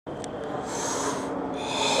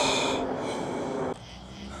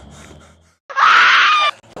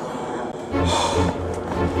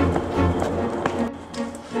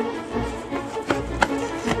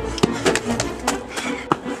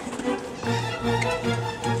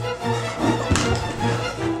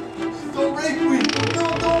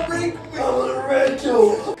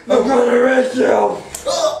get you!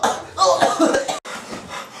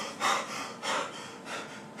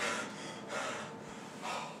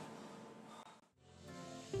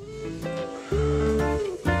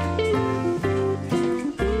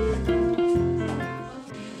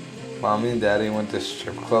 Mommy and Daddy went to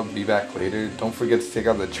strip club. Be back later. Don't forget to take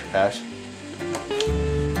out the trash.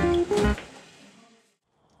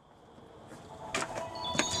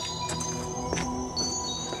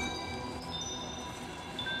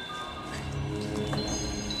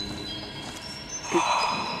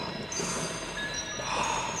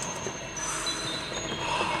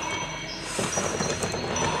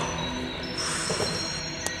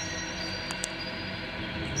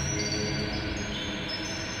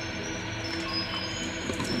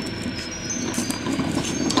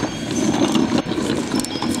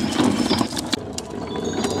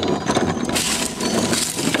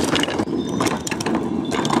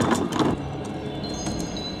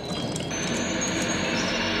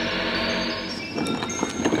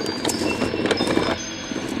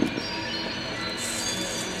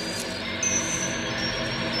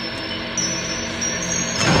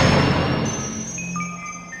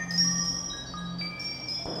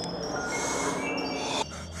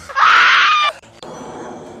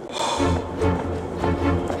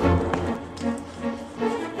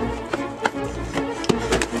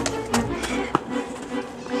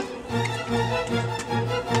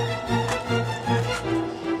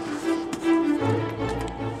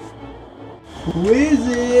 Who is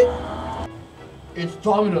it? It's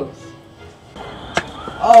Domino's.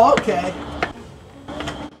 Oh, okay.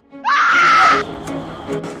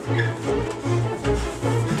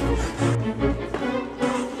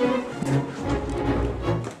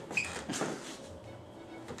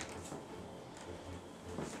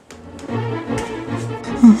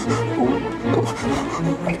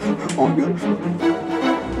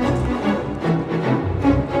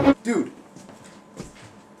 Dude,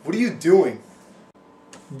 what are you doing?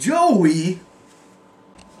 Joey?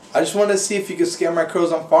 I just wanted to see if you could scare my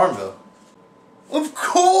crows on FarmVille. Of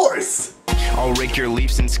course! I'll rake your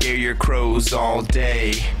leaves and scare your crows all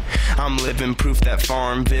day. I'm living proof that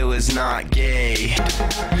FarmVille is not gay.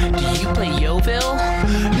 Do you play Yoville?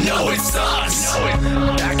 No, it's us! No, it's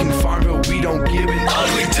us. Back in FarmVille, we don't give an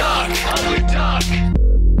ugly duck! Ugly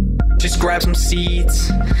duck! Just grab some seeds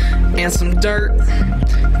and some dirt.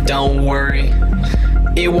 Don't worry,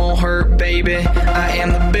 it won't hurt, baby. I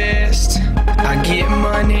am the best. I get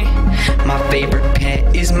money. My favorite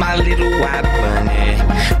pet is my little white bunny.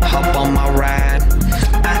 Hop on my ride.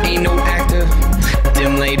 I ain't no actor.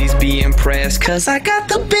 Them ladies be impressed, cause I got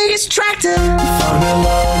the biggest tractor. FarmVille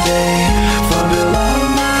all day, FarmVille